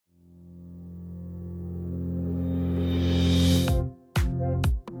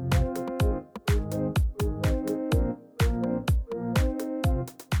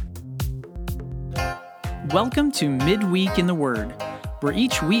Welcome to Midweek in the Word, where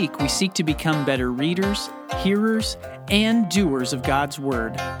each week we seek to become better readers, hearers, and doers of God's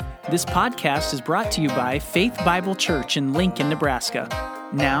Word. This podcast is brought to you by Faith Bible Church in Lincoln, Nebraska.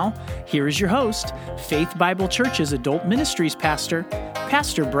 Now, here is your host, Faith Bible Church's Adult Ministries Pastor,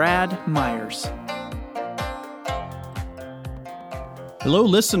 Pastor Brad Myers. Hello,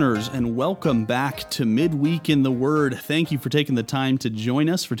 listeners, and welcome back to Midweek in the Word. Thank you for taking the time to join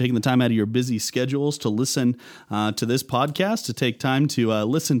us, for taking the time out of your busy schedules to listen to this podcast, to take time to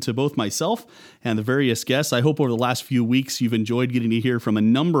listen to both myself and the various guests. I hope over the last few weeks you've enjoyed getting to hear from a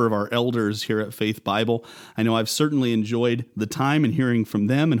number of our elders here at Faith Bible. I know I've certainly enjoyed the time and hearing from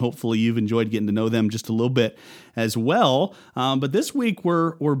them, and hopefully you've enjoyed getting to know them just a little bit as well. But this week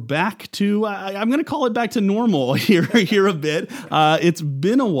we're back to, I'm going to call it back to normal here a bit. It's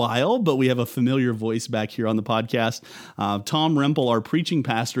been a while, but we have a familiar voice back here on the podcast. Tom Rempel, our preaching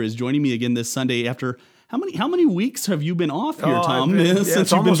pastor, is joining me again this Sunday after how many weeks have you been off here, Tom?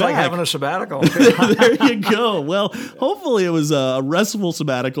 It's almost like having a sabbatical. There you go. Well, hopefully it was a restful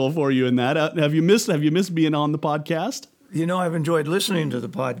sabbatical for you in that. Have you missed being on the podcast? You know, I've enjoyed listening to the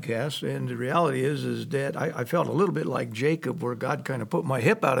podcast, and the reality is that I felt a little bit like Jacob, where God kind of put my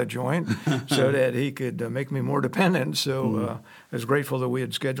hip out of joint so that he could make me more dependent. So I was grateful that we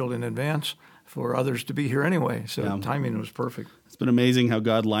had scheduled in advance for others to be here anyway. So the timing was perfect. It's been amazing how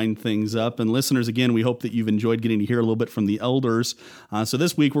God lined things up. And listeners, again, we hope that you've enjoyed getting to hear a little bit from the elders. So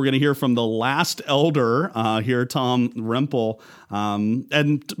this week we're going to hear from the last elder here, Tom Rempel.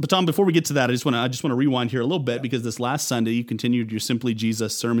 But Tom, before we get to that, I just want to rewind here a little bit, because this last Sunday you continued your Simply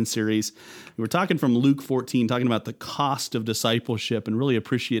Jesus sermon series. We were talking from Luke 14, talking about the cost of discipleship, and really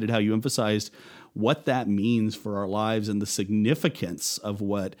appreciated how you emphasized what that means for our lives and the significance of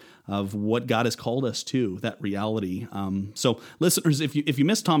what God has called us to, that reality. So listeners, if you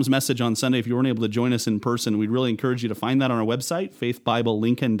missed Tom's message on Sunday, if you weren't able to join us in person, we'd really encourage you to find that on our website,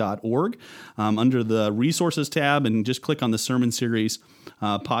 faithbiblelincoln.org, under the resources tab, and just click on the sermon series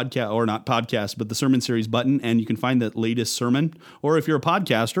podcast, or not podcast, but the sermon series button, and you can find that latest sermon. Or if you're a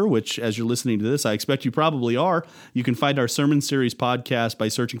podcaster, which as you're listening to this, I expect you probably are, you can find our sermon series podcast by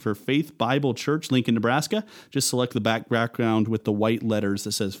searching for Faith Bible Church, Lincoln, Nebraska. Just select the background with the white letters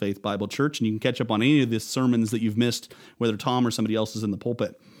that says Faith Bible Church, and you can catch up on any of the sermons that you've missed, whether Tom or somebody else is in the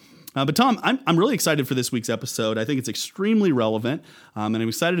pulpit. But Tom, I'm really excited for this week's episode. I think it's extremely relevant, and I'm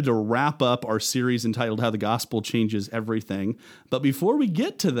excited to wrap up our series entitled How the Gospel Changes Everything. But before we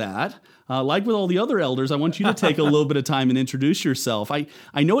get to that, like with all the other elders, I want you to take a little bit of time and introduce yourself. I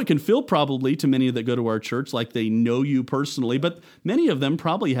know it can feel probably to many that go to our church like they know you personally, but many of them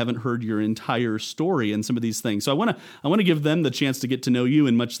probably haven't heard your entire story and some of these things. So I want to give them the chance to get to know you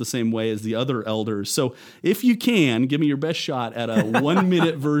in much the same way as the other elders. So if you can, give me your best shot at a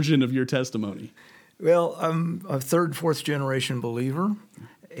 1-minute version of your testimony. Well, I'm a third, fourth generation believer,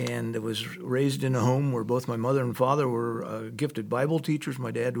 and was raised in a home where both my mother and father were gifted Bible teachers.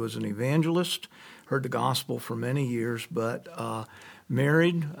 My dad was an evangelist, heard the gospel for many years, but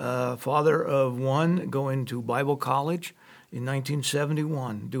married, father of one, going to Bible college in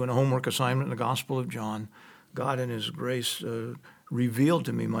 1971, doing a homework assignment in the Gospel of John. God in His grace revealed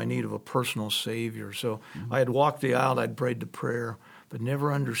to me my need of a personal Savior. So I had walked the aisle, I'd prayed the prayer, but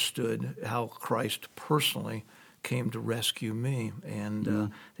never understood how Christ personally came to rescue me,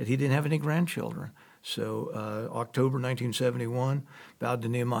 and that He didn't have any grandchildren. So October 1971, bowed the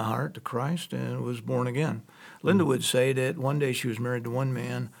knee of my heart to Christ and was born again. Linda would say that one day she was married to one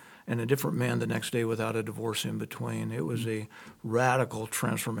man and a different man the next day without a divorce in between. It was a radical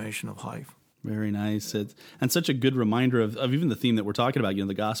transformation of life. Very nice. And such a good reminder of even the theme that we're talking about,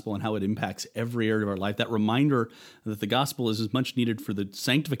 the gospel and how it impacts every area of our life. That reminder that the gospel is as much needed for the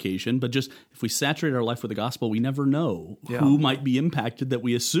sanctification, but just if we saturate our life with the gospel, we never know who might be impacted that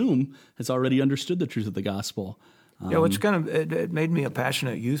we assume has already understood the truth of the gospel. It's it made me a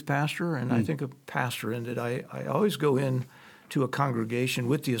passionate youth pastor, and I think a pastor in that I always go in to a congregation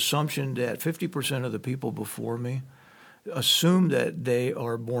with the assumption that 50% of the people before me assume that they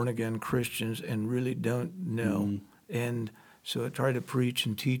are born-again Christians and really don't know. And so I try to preach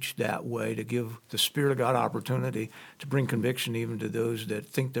and teach that way, to give the Spirit of God opportunity to bring conviction even to those that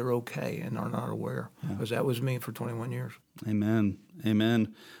think they're okay and are not aware, because that was me for 21 years. Amen.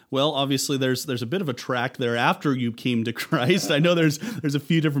 Amen. Well, obviously, there's a bit of a track there after you came to Christ. I know there's a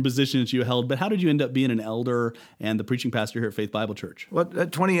few different positions you held, but how did you end up being an elder and the preaching pastor here at Faith Bible Church? Well,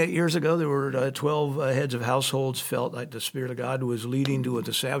 28 years ago, there were 12 heads of households felt like the Spirit of God was leading to a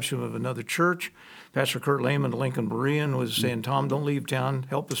establishment of another church. Pastor Kurt Lehman, the Lincoln Berean, was saying, Tom, don't leave town.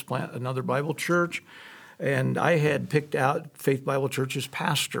 Help us plant another Bible church. And I had picked out Faith Bible Church's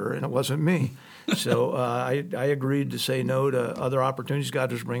pastor, and it wasn't me. So I agreed to say no to other opportunities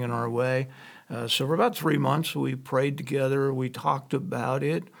God was bringing our way. So for about 3 months, we prayed together. We talked about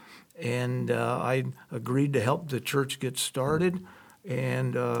it, and I agreed to help the church get started,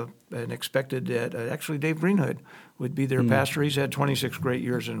 and expected that actually Dave Greenhood would be their pastor. He's had 26 great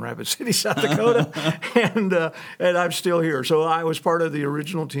years in Rapid City, South Dakota, and I'm still here. So I was part of the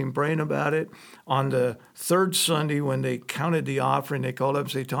original team praying about it. On the third Sunday, when they counted the offering, they called up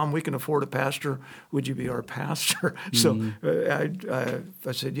and said, "Tom, we can afford a pastor. Would you be our pastor?" So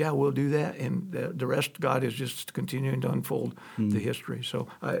I said, "Yeah, we'll do that." And the rest, God is just continuing to unfold the history. So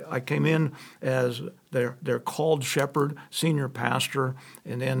I came in as their called shepherd, senior pastor,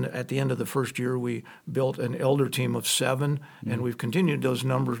 and then at the end of the first year, we built an elder team of 7, and we've continued those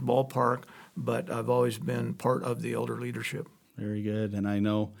numbers ballpark, but I've always been part of the elder leadership. Very good. And I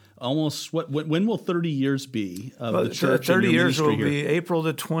know almost when will 30 years be of the church? 30 and your years will ministry be here? April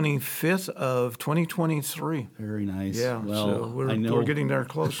the 25th of 2023. Very nice. Yeah, well, so we're getting there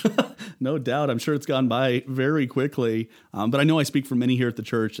close. No doubt. I'm sure it's gone by very quickly. But I know I speak for many here at the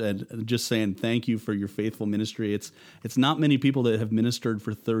church, and just saying thank you for your faithful ministry. It's not many people that have ministered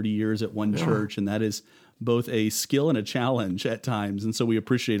for 30 years at one church, and that is both a skill and a challenge at times. And so we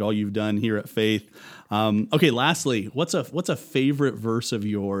appreciate all you've done here at Faith. Okay, lastly, what's a favorite verse of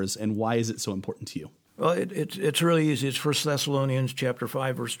yours, and why is it so important to you? Well, it's really easy. It's 1 Thessalonians chapter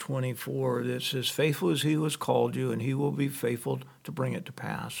 5, verse 24. That says, "Faithful is he who has called you, and he will be faithful to bring it to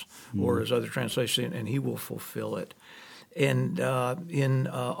pass." Or as other translations say, "and he will fulfill it." And in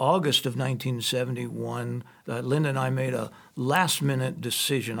August of 1971, Linda and I made a last-minute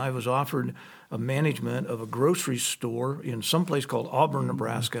decision. I was offered a management of a grocery store in some place called Auburn,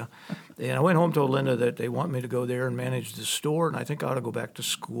 Nebraska. And I went home, told Linda that they want me to go there and manage the store, and I think I ought to go back to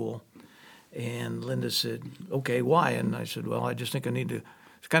school. And Linda said, "Okay, why?" And I said, "Well, I just think I need to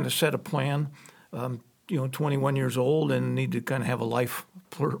kind of set a plan. 21 years old and need to kind of have a life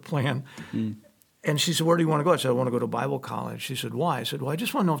plan." And she said, "Where do you want to go?" I said, "I want to go to Bible college." She said, "Why?" I said, "Well, I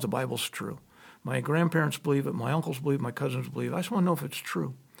just want to know if the Bible's true. My grandparents believe it, my uncles believe it, my cousins believe it. I just want to know if it's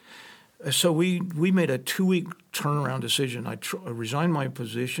true." So we made a 2-week turnaround decision. I resigned my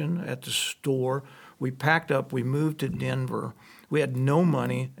position at the store. We packed up. We moved to Denver. We had no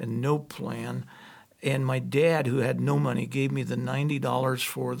money and no plan. And my dad, who had no money, gave me the $90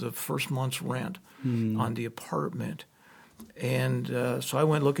 for the first month's rent on the apartment. And so I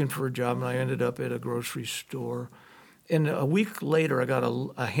went looking for a job, and I ended up at a grocery store. And a week later, I got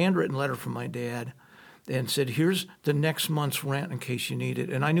a handwritten letter from my dad and said, "Here's the next month's rent in case you need it."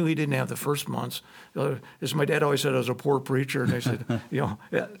 And I knew he didn't have the first month's. As my dad always said, I was a poor preacher. And they said, "Yeah,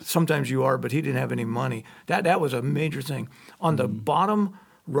 sometimes you are," but he didn't have any money. That was a major thing. On the bottom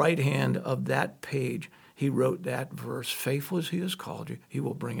right hand of that page, he wrote that verse, "Faithful as he has called you, he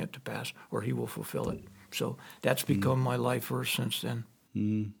will bring it to pass," or he will fulfill it. So that's become my life verse since then.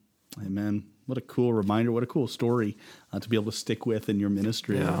 Amen. What a cool reminder. What a cool story to be able to stick with in your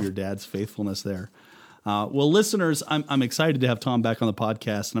ministry of your dad's faithfulness there. Well, listeners, I'm excited to have Tom back on the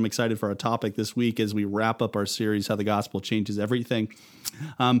podcast, and I'm excited for our topic this week as we wrap up our series, How the Gospel Changes Everything.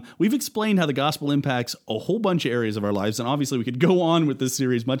 We've explained how the gospel impacts a whole bunch of areas of our lives, and obviously we could go on with this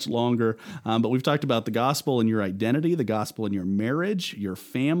series much longer, but we've talked about the gospel in your identity, the gospel in your marriage, your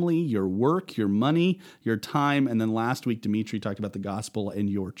family, your work, your money, your time, and then last week, Dimitri talked about the gospel in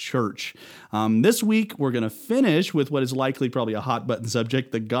your church. This week, we're going to finish with what is likely probably a hot-button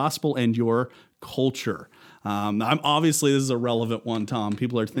subject, the gospel and your culture. Obviously, this is a relevant one, Tom.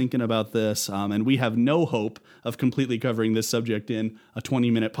 People are thinking about this, and we have no hope of completely covering this subject in a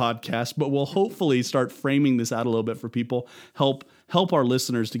 20-minute podcast, but we'll hopefully start framing this out a little bit for people, help our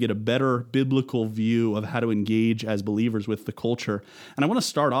listeners to get a better biblical view of how to engage as believers with the culture. And I want to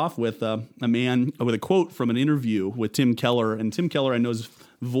start off with a quote from an interview with Tim Keller. And Tim Keller, I know, his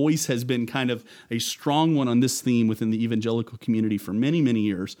voice has been kind of a strong one on this theme within the evangelical community for many, many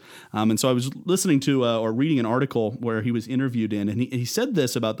years. And so I was listening to or reading an article where he was interviewed in, and he said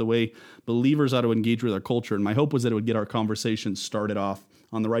this about the way believers ought to engage with our culture. And my hope was that it would get our conversation started off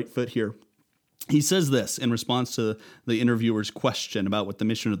on the right foot here. He says this in response to the interviewer's question about what the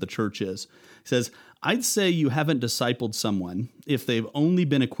mission of the church is. He says, "I'd say you haven't discipled someone if they've only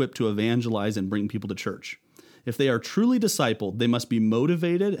been equipped to evangelize and bring people to church. If they are truly discipled, they must be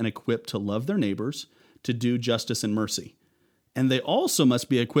motivated and equipped to love their neighbors, to do justice and mercy. And they also must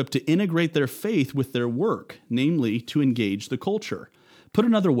be equipped to integrate their faith with their work, namely to engage the culture. Put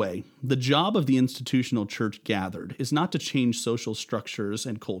another way, the job of the institutional church gathered is not to change social structures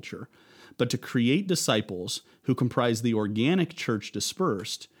and culture, but to create disciples who comprise the organic church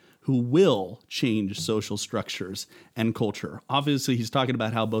dispersed, who will change social structures and culture. Obviously, he's talking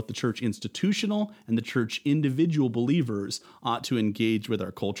about how both the church institutional and the church individual believers ought to engage with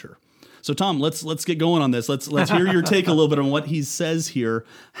our culture. So, Tom, let's get going on this. Let's hear your take a little bit on what he says here.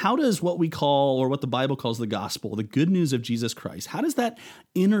 How does what we call, or what the Bible calls the gospel, the good news of Jesus Christ, how does that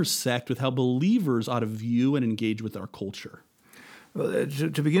intersect with how believers ought to view and engage with our culture? Well,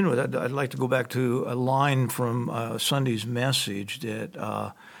 to begin with, I'd like to go back to a line from Sunday's message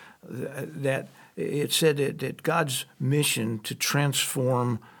that it said that God's mission to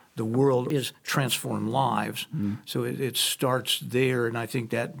transform the world is transform lives. So it starts there, and I think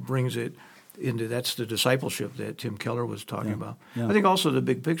that brings it into, that's the discipleship that Tim Keller was talking about. Yeah. I think also the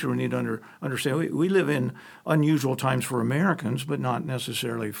big picture we need to understand, we live in unusual times for Americans, but not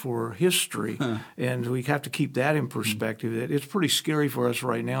necessarily for history. And we have to keep that in perspective. It's pretty scary for us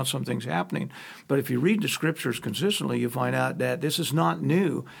right now, some things happening. But if you read the scriptures consistently, you find out that this is not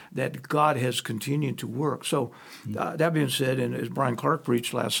new, that God has continued to work. So that being said, and as Brian Clark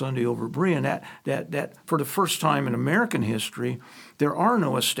preached last Sunday over Brian, that for the first time in American history, there are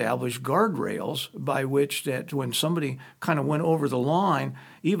no established guardrails by which that when somebody kind of went over the line,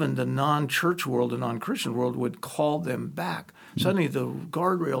 even the non-church world, the non-Christian world would call them back. Suddenly the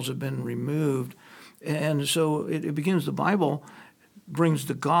guardrails have been removed. And so it begins, the Bible brings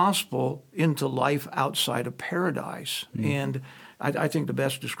the gospel into life outside of paradise. And I think the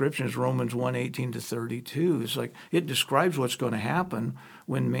best description is Romans 1:18-32. It's like it describes what's going to happen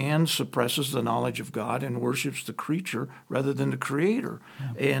when man suppresses the knowledge of God and worships the creature rather than the creator.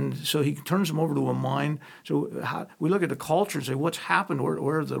 Yeah. And so he turns them over to a mind. So we look at the culture and say, what's happened?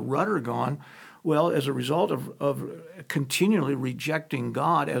 Where's the rudder gone? Well, as a result of continually rejecting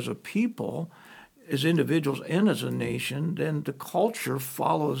God as a people, as individuals and as a nation, then the culture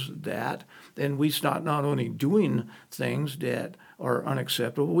follows that. And we start not only doing things that are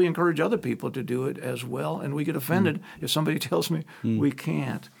unacceptable, we encourage other people to do it as well. And we get offended if somebody tells me we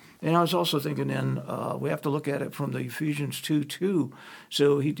can't. And I was also thinking then we have to look at it from the Ephesians 2:2.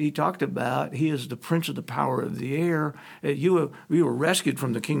 So he talked about he is the prince of the power of the air. You were rescued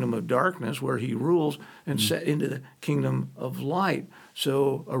from the kingdom of darkness where he rules and set into the kingdom of light.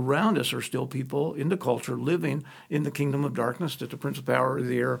 So around us are still people in the culture living in the kingdom of darkness that the prince of power of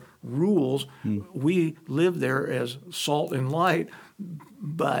the air rules. We live there as salt and light.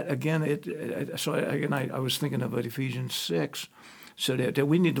 But again, I was thinking of Ephesians 6. So that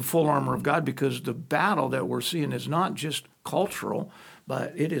we need the full armor of God, because the battle that we're seeing is not just cultural,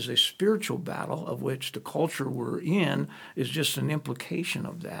 but it is a spiritual battle of which the culture we're in is just an implication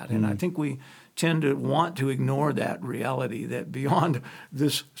of that. And I think we tend to want to ignore that reality, that beyond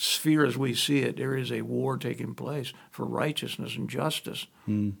this sphere as we see it, there is a war taking place for righteousness and justice.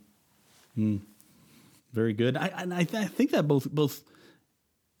 Very good. I think that both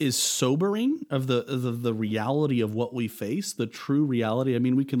is sobering of the reality of what we face, the true reality. I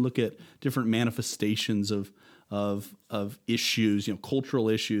mean, we can look at different manifestations of issues, cultural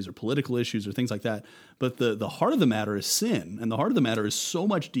issues or political issues or things like that. But the heart of the matter is sin, and the heart of the matter is so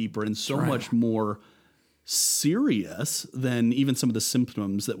much deeper and so much more serious than even some of the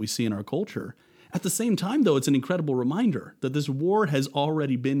symptoms that we see in our culture. At the same time, though, it's an incredible reminder that this war has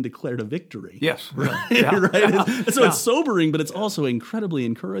already been declared a victory. Yes. Right? Yeah. Right? Yeah. So it's sobering, but it's also incredibly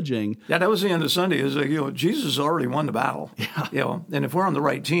encouraging. Yeah, that was the end of Sunday. Is like, Jesus has already won the battle. Yeah. And if we're on the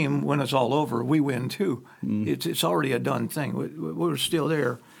right team, when it's all over, we win too. It's already a done thing. We're still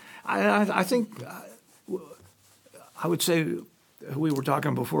there. I think I would say we were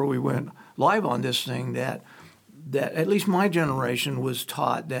talking before we went live on this thing that at least my generation was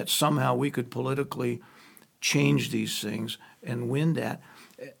taught that somehow we could politically change these things and win that.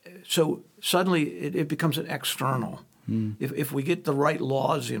 So suddenly it becomes an external. If we get the right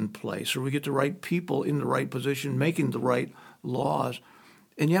laws in place, or we get the right people in the right position making the right laws,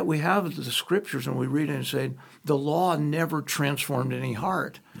 and yet we have the scriptures and we read it and say, the law never transformed any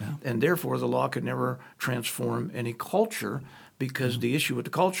heart, and therefore the law could never transform any culture, because the issue with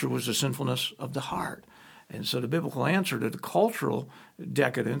the culture was the sinfulness of the heart. And so the biblical answer to the cultural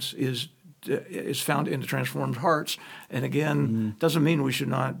decadence is found in the transformed hearts. And again, doesn't mean we should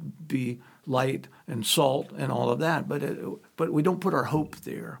not be light and salt and all of that, but we don't put our hope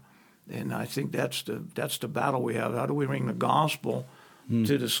there. And I think that's the battle we have. How do we bring the gospel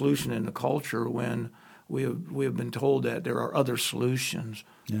to the solution in the culture when we have been told that there are other solutions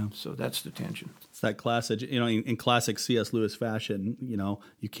Yeah. So that's the tension. It's that classic, in classic C.S. Lewis fashion,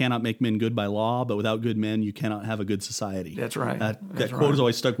 you cannot make men good by law, but without good men, you cannot have a good society. That's right. That quote has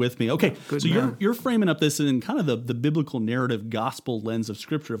always stuck with me. Okay, so you're framing up this in kind of the biblical narrative gospel lens of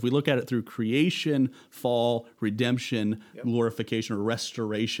Scripture. If we look at it through creation, fall, redemption, glorification, or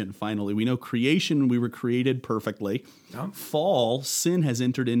restoration, finally. We know creation, we were created perfectly. Yep. Fall, sin has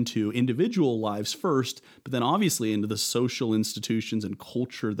entered into individual lives first, but then obviously into the social institutions and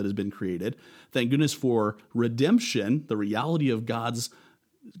culture that has been created. Thank goodness for redemption, the reality of God's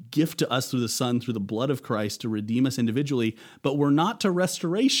gift to us through the Son, through the blood of Christ to redeem us individually, but we're not to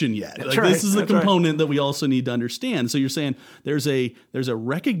restoration yet. This is the component that we also need to understand. So you're saying there's a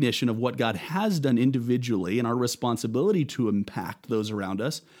recognition of what God has done individually and our responsibility to impact those around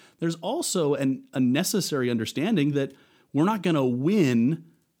us. There's also a necessary understanding that we're not going to win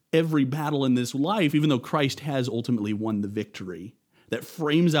every battle in this life, even though Christ has ultimately won the victory. That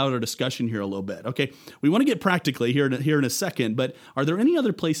frames out our discussion here a little bit. Okay, we want to get practically here in a second, but are there any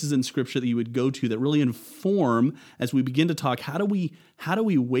other places in Scripture that you would go to that really inform as we begin to talk? How do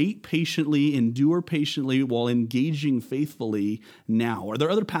we wait patiently, endure patiently while engaging faithfully now? Are there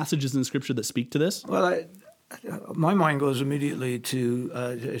other passages in Scripture that speak to this? Well, my mind goes immediately to,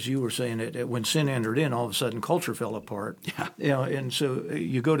 as you were saying, when sin entered in, all of a sudden culture fell apart. Yeah. And so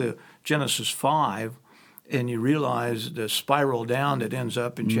you go to Genesis 5, and you realize the spiral down that ends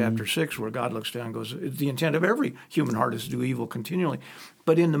up in chapter 6, where God looks down and goes, the intent of every human heart is to do evil continually.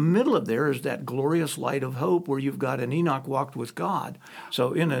 But in the middle of there is that glorious light of hope where you've got an Enoch walked with God.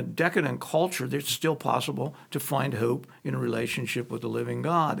 So in a decadent culture, it's still possible to find hope in a relationship with the living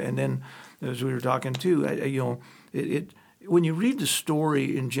God. And then, as we were talking too, when you read the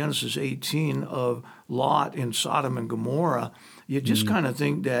story in Genesis 18 of Lot in Sodom and Gomorrah, you just kind of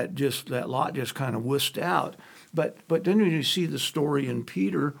think that Lot just kind of whisked out. But then when you see the story in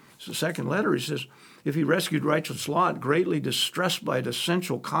Peter, the second letter, he says, if he rescued righteous Lot, greatly distressed by the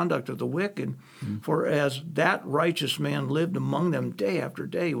sensual conduct of the wicked, for as that righteous man lived among them day after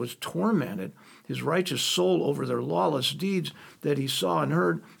day, he was tormented, his righteous soul over their lawless deeds that he saw and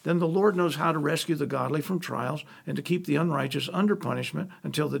heard, then the Lord knows how to rescue the godly from trials and to keep the unrighteous under punishment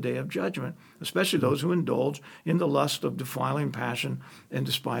until the day of judgment, especially those who indulge in the lust of defiling passion and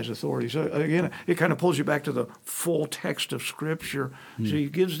despise authority. So again, it kind of pulls you back to the full text of Scripture. So he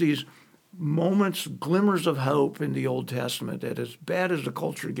gives these moments, glimmers of hope in the Old Testament that as bad as the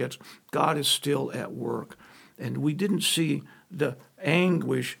culture gets, God is still at work. And we didn't see the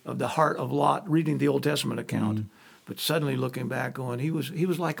anguish of the heart of Lot reading the Old Testament account, but suddenly looking back going, he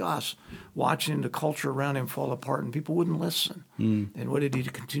was like us, watching the culture around him fall apart and people wouldn't listen. And what did he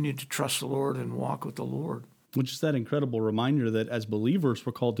continue to trust the Lord and walk with the Lord? Which is that incredible reminder that as believers,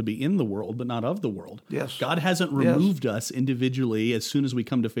 we're called to be in the world, but not of the world. Yes. God hasn't removed us individually as soon as we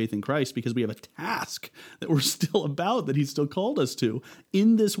come to faith in Christ because we have a task that we're still about, that he's still called us to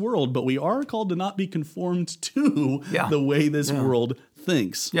in this world. But we are called to not be conformed to the way this world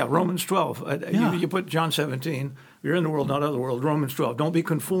thinks. Yeah, Romans 12. You put John 17. You're in the world, not of the world. Romans 12. Don't be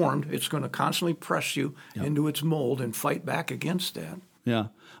conformed. It's going to constantly press you into its mold and fight back against that. Yeah.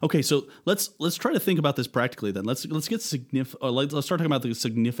 Okay. So let's try to think about this practically. Then let's let's start talking about the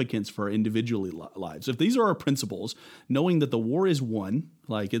significance for our individual lives. If these are our principles, knowing that the war is won,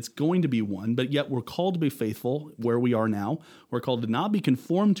 like it's going to be won, but yet we're called to be faithful where we are now. We're called to not be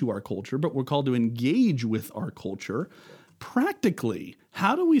conformed to our culture, but we're called to engage with our culture. Practically,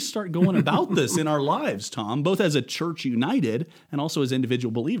 how do we start going about this in our lives, Tom, both as a church united and also as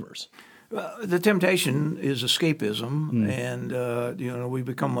individual believers? The temptation is escapism, and we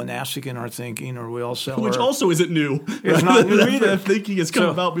become monastic in our thinking, or we all sell which also isn't new. It's not new either. That thinking has come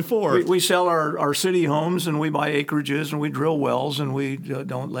about before. We sell our city homes, and we buy acreages, and we drill wells, and we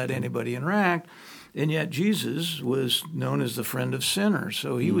don't let anybody interact. And yet Jesus was known as the friend of sinners,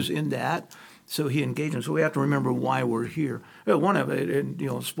 so he was in that. So he engaged them. So we have to remember why we're here. One of it,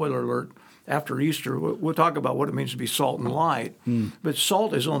 and spoiler alert. After Easter, we'll talk about what it means to be salt and light. But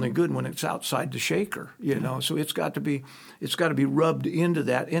salt is only good when it's outside the shaker, So it's got to be rubbed into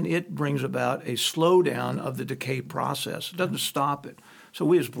that, and it brings about a slowdown of the decay process. It doesn't stop it. So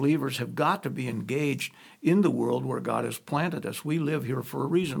we as believers have got to be engaged in the world where God has planted us. We live here for a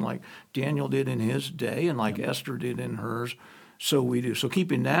reason, like Daniel did in his day, and like Esther did in hers. So we do. So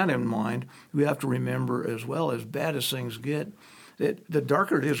keeping that in mind, we have to remember as well, as bad as things get, that the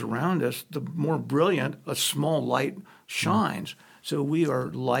darker it is around us, the more brilliant a small light shines. So we are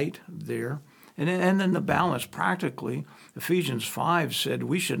light there. And then the balance, practically, Ephesians 5 said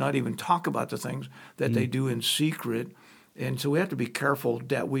we should not even talk about the things that they do in secret. And so we have to be careful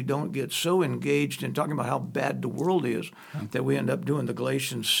that we don't get so engaged in talking about how bad the world is that we end up doing the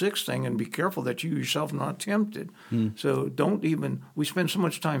Galatians 6 thing, and be careful that you yourself are not tempted. So we spend so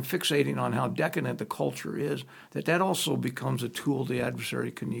much time fixating on how decadent the culture is that also becomes a tool the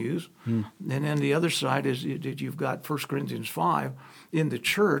adversary can use. And then the other side is that you've got 1 Corinthians 5. In the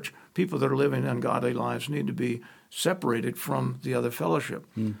church, people that are living ungodly lives need to be separated from the other fellowship.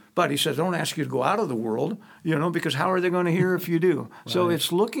 But he says, don't ask you to go out of the world, because how are they going to hear if you do? Right. So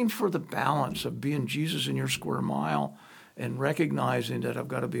it's looking for the balance of being Jesus in your square mile and recognizing that I've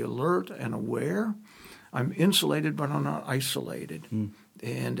got to be alert and aware. I'm insulated, but I'm not isolated.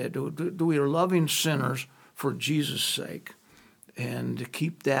 And that we are loving sinners for Jesus' sake. And to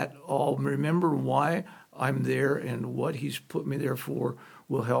keep that all, remember why I'm there and what he's put me there for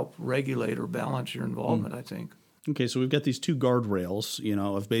will help regulate or balance your involvement, I think. Okay, so we've got these two guardrails,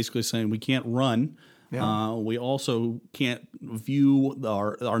 of basically saying we can't run. Yeah. We also can't view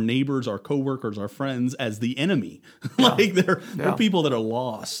our neighbors, our coworkers, our friends as the enemy. Like they're people that are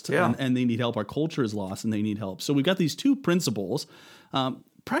lost and they need help. Our culture is lost and they need help. So we've got these two principles.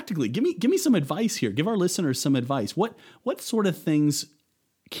 Practically, give me some advice here. Give our listeners some advice. What sort of things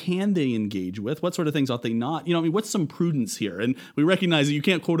can they engage with? What sort of things ought they not? What's some prudence here? And we recognize that you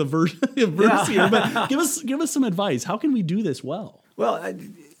can't quote a verse here, but give us some advice. How can we do this well? Well,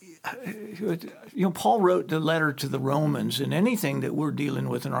 Paul wrote the letter to the Romans, and anything that we're dealing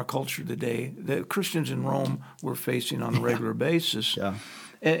with in our culture today, the Christians in Rome were facing on a regular basis. Yeah.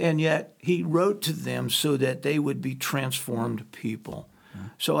 And yet he wrote to them so that they would be transformed people.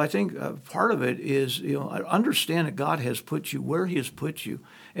 So I think part of it is, understand that God has put you where he has put you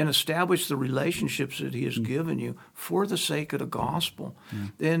and establish the relationships that he has given you for the sake of the gospel.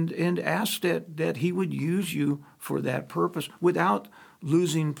 And ask that he would use you for that purpose without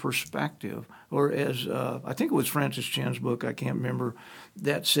losing perspective. Or as I think it was Francis Chan's book, I can't remember,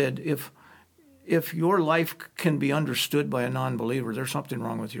 that said, if your life can be understood by a non-believer, there's something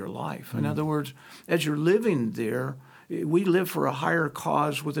wrong with your life. In other words, as you're living there, we live for a higher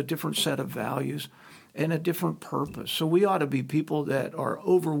cause with a different set of values and a different purpose. So we ought to be people that are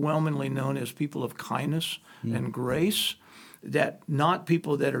overwhelmingly known as people of kindness and grace, that not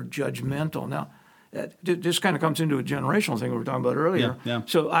people that are judgmental. Now, this kind of comes into a generational thing we were talking about earlier. Yeah.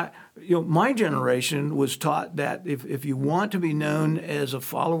 So my generation was taught that if you want to be known as a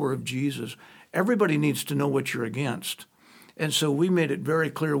follower of Jesus, everybody needs to know what you're against. And so we made it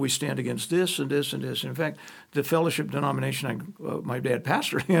very clear we stand against this and this and this. In fact, the fellowship denomination my dad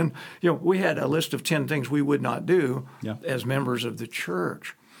pastored in, we had a list of 10 things we would not do as members of the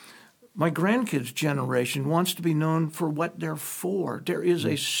church. My grandkids' generation wants to be known for what they're for. There is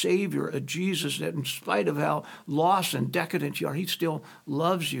a Savior, a Jesus, that in spite of how lost and decadent you are, he still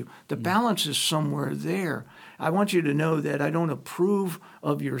loves you. The balance is somewhere there. I want you to know that I don't approve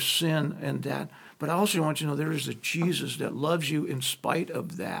of your sin and that, but I also want you to know there is a Jesus that loves you in spite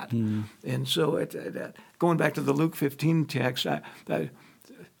of that. And so going back to the Luke 15 text,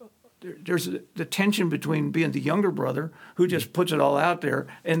 there's the tension between being the younger brother who just puts it all out there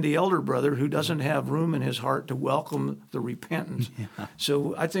and the elder brother who doesn't have room in his heart to welcome the repentance.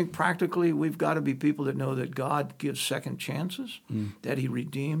 So I think practically we've got to be people that know that God gives second chances, that he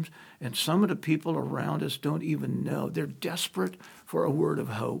redeems, and some of the people around us don't even know. They're desperate for a word of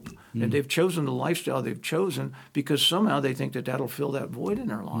hope, and they've chosen the lifestyle they've chosen because somehow they think that that'll fill that void in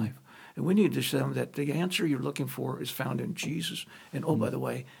their life. And we need to show them that the answer you're looking for is found in Jesus. And, by the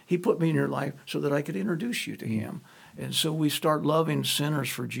way, he put me in your life so that I could introduce you to him. And so we start loving sinners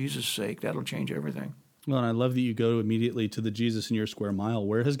for Jesus' sake. That'll change everything. Well, and I love that you go immediately to the Jesus in your square mile.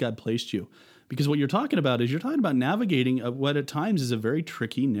 Where has God placed you? Because what you're talking about is you're talking about navigating what at times is a very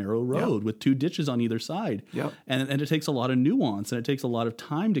tricky, narrow road with two ditches on either side. And it takes a lot of nuance and it takes a lot of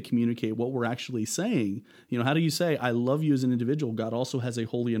time to communicate what we're actually saying. How do you say, I love you as an individual? God also has a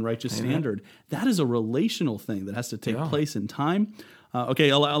holy and righteous standard. That is a relational thing that has to take place in time. Okay,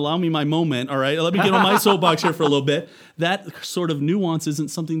 allow me my moment, all right? Let me get on my soapbox here for a little bit. That sort of nuance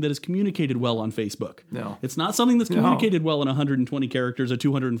isn't something that is communicated well on Facebook. No. It's not something that's communicated well in 120 characters or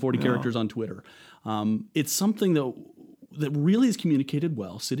 240 characters on Twitter. It's something that really is communicated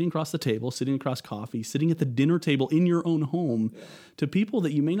well, sitting across the table, sitting across coffee, sitting at the dinner table in your own home to people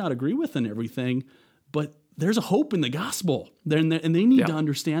that you may not agree with and everything, but there's a hope in the gospel, and they need to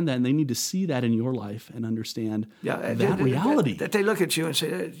understand that, and they need to see that in your life and understand that reality. That they look at you and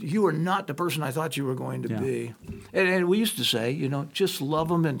say, you are not the person I thought you were going to be. And we used to say, just love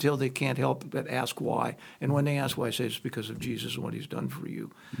them until they can't help but ask why. And when they ask why, I say it's because of Jesus and what he's done for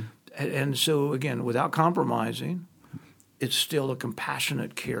you. And so, again, without compromising, it's still a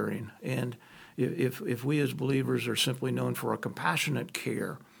compassionate caring. And if we as believers are simply known for our compassionate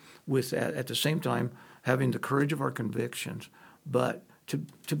care, with at the same time having the courage of our convictions, but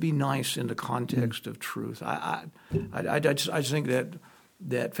to be nice in the context of truth. I think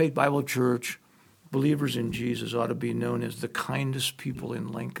that Faith Bible Church, believers in Jesus, ought to be known as the kindest people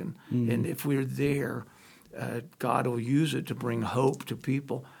in Lincoln. And if we're there, God will use it to bring hope to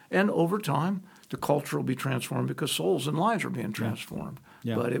people. And over time, the culture will be transformed because souls and lives are being transformed.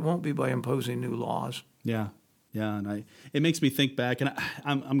 Yeah. But it won't be by imposing new laws. Yeah. Yeah, and it makes me think back, and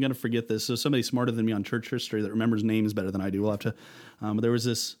I'm going to forget this. So somebody smarter than me on church history that remembers names better than I do will have to. There was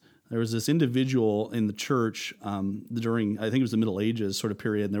this individual in the church during, I think it was the Middle Ages sort of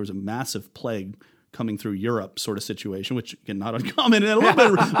period, and there was a massive plague coming through Europe sort of situation, which again not uncommon, and a little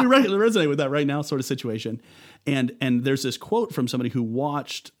bit we resonate with that right now sort of situation. And there's this quote from somebody who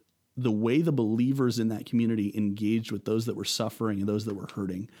watched the way the believers in that community engaged with those that were suffering and those that were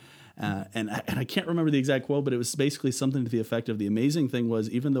hurting. And I can't remember the exact quote, but it was basically something to the effect of, the amazing thing was,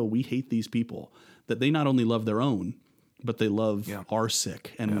 even though we hate these people, that they not only love their own, but they love our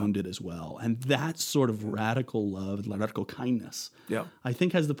sick and wounded as well. And that sort of radical love, radical kindness, I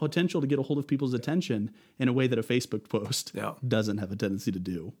think has the potential to get a hold of people's attention in a way that a Facebook post doesn't have a tendency to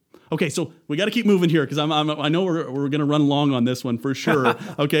do. Okay, so we got to keep moving here because I know we're going to run long on this one for sure.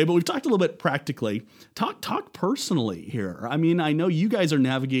 Okay, but we've talked a little bit practically. Talk personally here. I mean, I know you guys are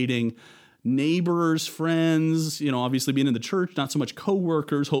navigating neighbors, friends, obviously being in the church, not so much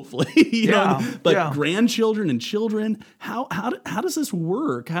coworkers, hopefully, but grandchildren and children. How does this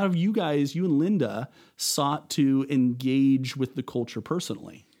work? How have you guys, you and Linda, sought to engage with the culture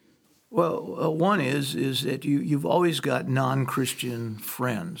personally? Well, one is that you've always got non-Christian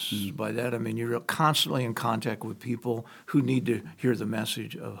friends. By that I mean you're constantly in contact with people who need to hear the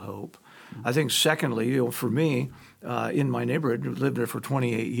message of hope. I think secondly, for me, in my neighborhood, I lived there for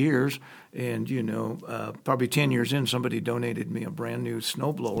 28 years, and probably 10 years in, somebody donated me a brand new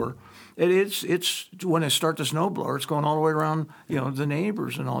snowblower. It's when I start the snowblower, it's going all the way around, the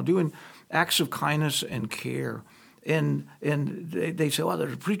neighbors and all, doing acts of kindness and care. And they say, well,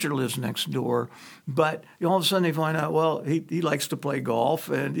 there's a preacher lives next door, but all of a sudden they find out, well, he likes to play golf,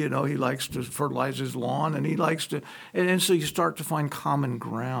 and he likes to fertilize his lawn, and he likes to, and so you start to find common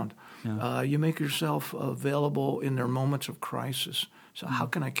ground. Yeah. You make yourself available in their moments of crisis. So how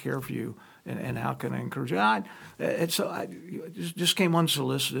can I care for you, and how can I encourage you? I just came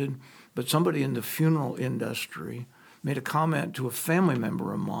unsolicited, but somebody in the funeral industry made a comment to a family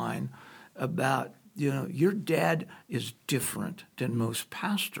member of mine about, your dad is different than most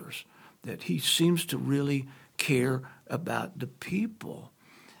pastors, that he seems to really care about the people.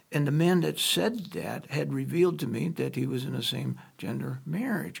 And the man that said that had revealed to me that he was in a same-gender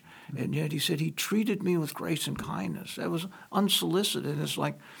marriage. And yet he said he treated me with grace and kindness. That was unsolicited. It's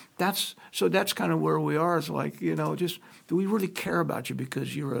like, that's kind of where we are. It's like, just, do we really care about you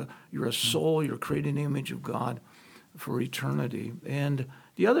because you're a soul, you're created in the image of God for eternity. And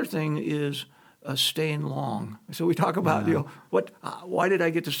the other thing is staying long. So we talk about, why did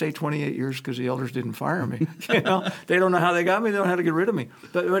I get to stay 28 years? Because the elders didn't fire me. They don't know how they got me. They don't know how to get rid of me.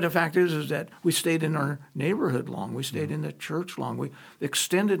 But the fact is that we stayed in our neighborhood long. We stayed in the church long. We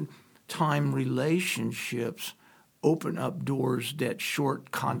extended time relationships open up doors that short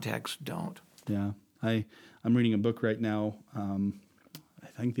contacts don't. Yeah. I'm reading a book right now.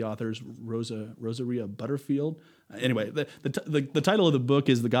 I think the author is Rosaria Butterfield. Anyway, the title of the book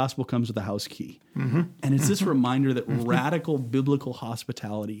is "The Gospel Comes with a House Key," and it's this reminder that radical biblical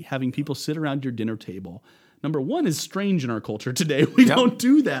hospitality, having people sit around your dinner table, number one, is strange in our culture today. We don't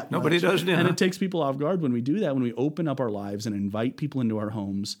do that. Nobody does, and it takes people off guard when we do that. When we open up our lives and invite people into our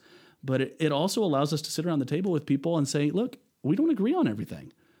homes, but it also allows us to sit around the table with people and say, "Look, we don't agree on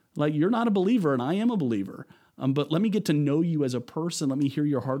everything. Like, you're not a believer, and I am a believer." But let me get to know you as a person. Let me hear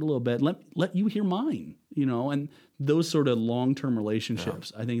your heart a little bit. Let you hear mine, and those sort of long-term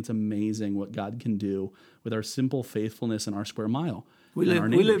relationships. Yeah. I think it's amazing what God can do with our simple faithfulness in our square mile. We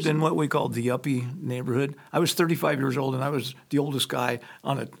lived in what we called the yuppie neighborhood. I was 35 years old, and I was the oldest guy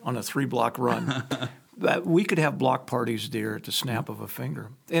on a 3-block run. But we could have block parties there at the snap of a finger.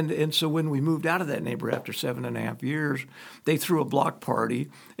 And so when we moved out of that neighborhood after 7.5 years, they threw a block party.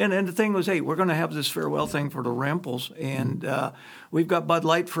 And the thing was, hey, we're going to have this farewell thing for the Rempels, and we've got Bud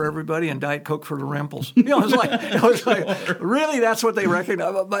Light for everybody and Diet Coke for the Rempels. It was like, really, that's what they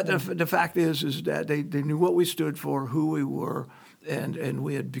recognized. But the fact is that they knew what we stood for, who we were, and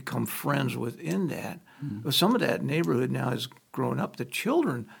we had become friends within that. But some of that neighborhood now has grown up. The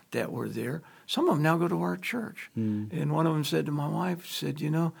children that were there Some of them now go to our church. And one of them said to my wife, said,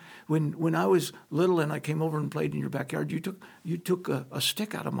 when I was little and I came over and played in your backyard, you took a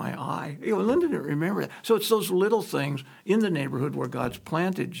stick out of my eye. Linda didn't remember that. So it's those little things in the neighborhood where God's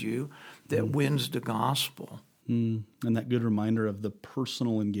planted you that wins the gospel. And that good reminder of the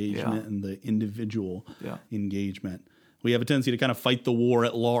personal engagement and the individual engagement. We have a tendency to kind of fight the war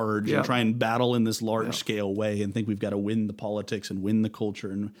at large and try and battle in this large scale way and think we've got to win the politics and win the culture.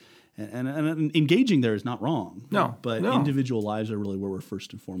 And engaging there is not wrong. But individual lives are really where we're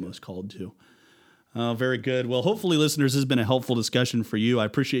first and foremost called to. Very good. Well, hopefully, listeners, this has been a helpful discussion for you. I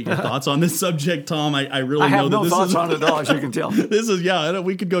appreciate your thoughts on this subject, Tom. I really know that this thoughts on it at all, as you can tell. This is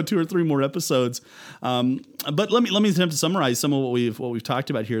we could go 2 or 3 more episodes. But let me attempt to summarize some of what we've talked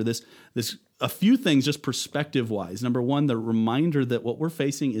about here. This a few things just perspective wise. Number one, the reminder that what we're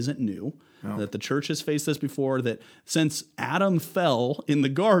facing isn't new. That the church has faced this before, that since Adam fell in the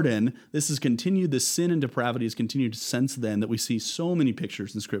garden, this has continued, this sin and depravity has continued since then, that we see so many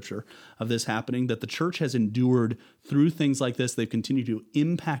pictures in Scripture of this happening, that the church has endured through things like this. They've continued to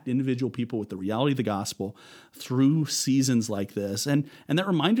impact individual people with the reality of the gospel through seasons like this. And that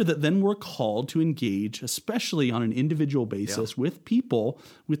reminder that then we're called to engage, especially on an individual basis, with people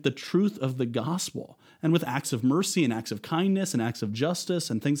with the truth of the gospel, and with acts of mercy and acts of kindness and acts of justice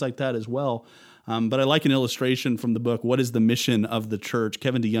and things like that as well. But I like an illustration from the book, What is the Mission of the Church?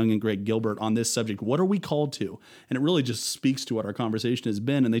 Kevin DeYoung and Greg Gilbert on this subject. What are we called to? And it really just speaks to what our conversation has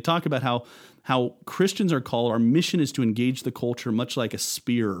been. And they talk about how Christians are called, our mission is to engage the culture much like a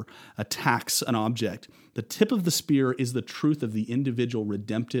spear attacks an object. The tip of the spear is the truth of the individual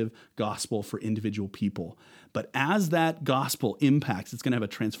redemptive gospel for individual people. But as that gospel impacts, it's going to have a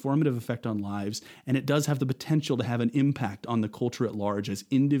transformative effect on lives, and it does have the potential to have an impact on the culture at large as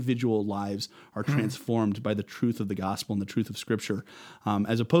individual lives are transformed by the truth of the gospel and the truth of Scripture,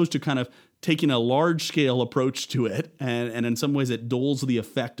 as opposed to kind of taking a large-scale approach to it, and in some ways it dulls the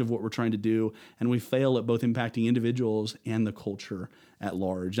effect of what we're trying to do, and we fail at both impacting individuals and the culture at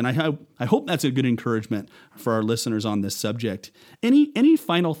large. And I hope that's a good encouragement for our listeners on this subject. Any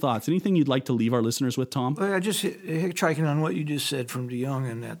final thoughts? Anything you'd like to leave our listeners with, Tom? Well, I just hitchhiking on what you just said from DeYoung,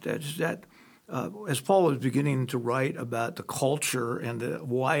 and that as Paul was beginning to write about the culture and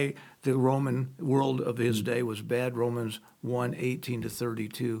why the Roman world of his day was bad, Romans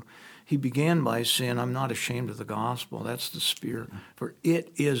 1:18-32, he began by saying, I'm not ashamed of the gospel. That's the spear. For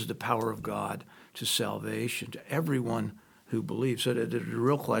it is the power of God to salvation, to everyone who believes. So the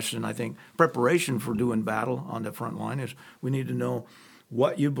real question, I think, preparation for doing battle on the front line is we need to know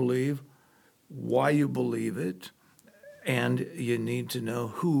what you believe, why you believe it, and you need to know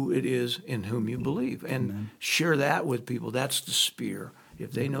who it is in whom you believe. And share that with people. That's the spear.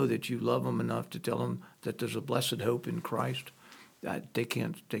 If they know that you love them enough to tell them that there's a blessed hope in Christ, they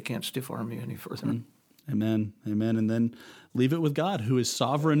can't stiff-arm you any further. Amen. Amen. And then leave it with God, who is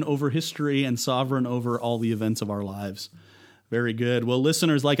sovereign over history and sovereign over all the events of our lives. Very good. Well,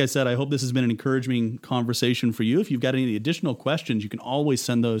 listeners, like I said, I hope this has been an encouraging conversation for you. If you've got any additional questions, you can always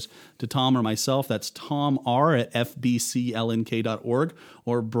send those to Tom or myself. That's tomr@fbclnk.org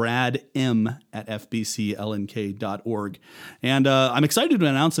or bradm@fbclnk.org. And I'm excited to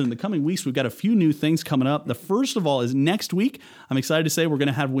announce that in the coming weeks, we've got a few new things coming up. The first of all is next week. I'm excited to say we're going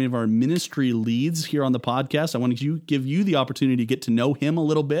to have one of our ministry leads here on the podcast. I want to give you the opportunity to get to know him a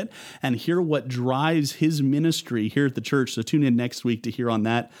little bit and hear what drives his ministry here at the church. So tune in next week to hear on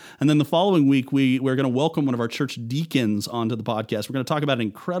that. And then the following week, we're going to welcome one of our church deacons onto the podcast. We're going to talk about an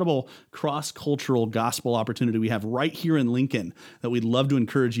incredible cross-cultural gospel opportunity we have right here in Lincoln that we'd love to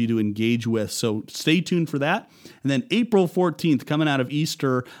encourage you to engage with. So stay tuned for that. And then April 14th, coming out of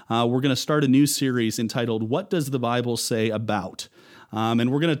Easter, we're going to start a new series entitled, What Does the Bible Say About?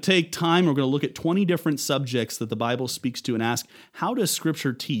 And we're going to take time, we're going to look at 20 different subjects that the Bible speaks to and ask, how does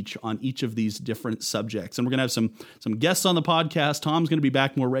Scripture teach on each of these different subjects? And we're going to have some guests on the podcast. Tom's going to be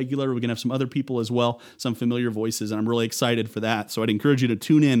back more regular. We're going to have some other people as well, some familiar voices, and I'm really excited for that. So I'd encourage you to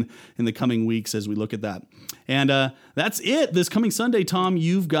tune in the coming weeks as we look at that. And that's it. This coming Sunday, Tom,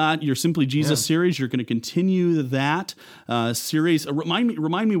 you've got your Simply Jesus series. You're going to continue that series.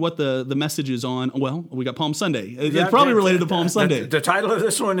 Remind me what the message is on. Well, we got Palm Sunday. It's probably related to Palm Sunday. The title of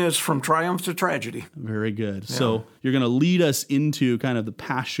this one is From Triumph to Tragedy. Very good. Yeah. So you're going to lead us into kind of the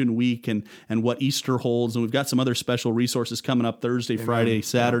Passion Week and what Easter holds. And we've got some other special resources coming up Thursday, Friday,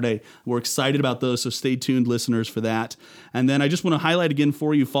 Saturday. Yeah. We're excited about those, so stay tuned, listeners, for that. And then I just want to highlight again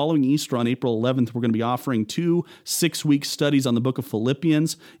for you, following Easter on April 11th, we're going to be offering 2 6-week studies on the book of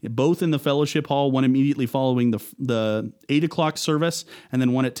Philippians, both in the fellowship hall, one immediately following the 8 o'clock service, and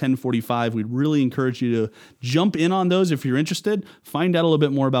then one at 10:45. We'd really encourage you to jump in on those if you're interested. find out a little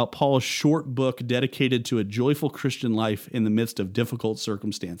bit more about Paul's short book dedicated to a joyful Christian life in the midst of difficult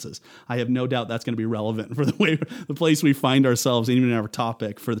circumstances. I have no doubt that's going to be relevant for the place we find ourselves, even in our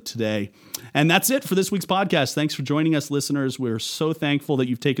topic for today. And that's it for this week's podcast. Thanks for joining us, listeners. We're so thankful that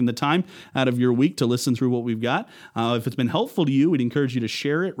you've taken the time out of your week to listen through what we've got. If it's been helpful to you, we'd encourage you to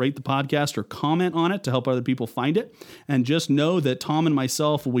share it, rate the podcast, or comment on it to help other people find it. And just know that Tom and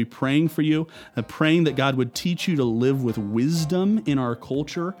myself will be praying for you, praying that God would teach you to live with wisdom in our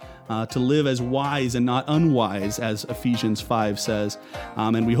culture, to live as wise and not unwise, as Ephesians 5 says.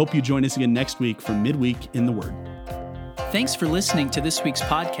 And we hope you join us again next week for Midweek in the Word. Thanks for listening to this week's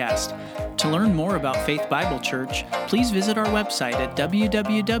podcast. To learn more about Faith Bible Church, please visit our website at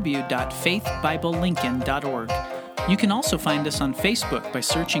www.faithbiblelincoln.org. You can also find us on Facebook by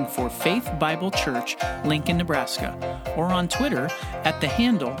searching for Faith Bible Church, Lincoln, Nebraska, or on Twitter at the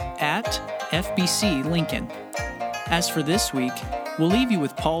handle @FBC Lincoln. As for this week, we'll leave you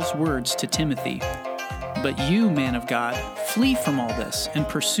with Paul's words to Timothy. But you, man of God, flee from all this and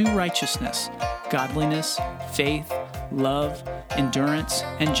pursue righteousness, godliness, faith, love, endurance,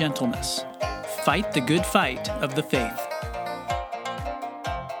 and gentleness. Fight the good fight of the faith.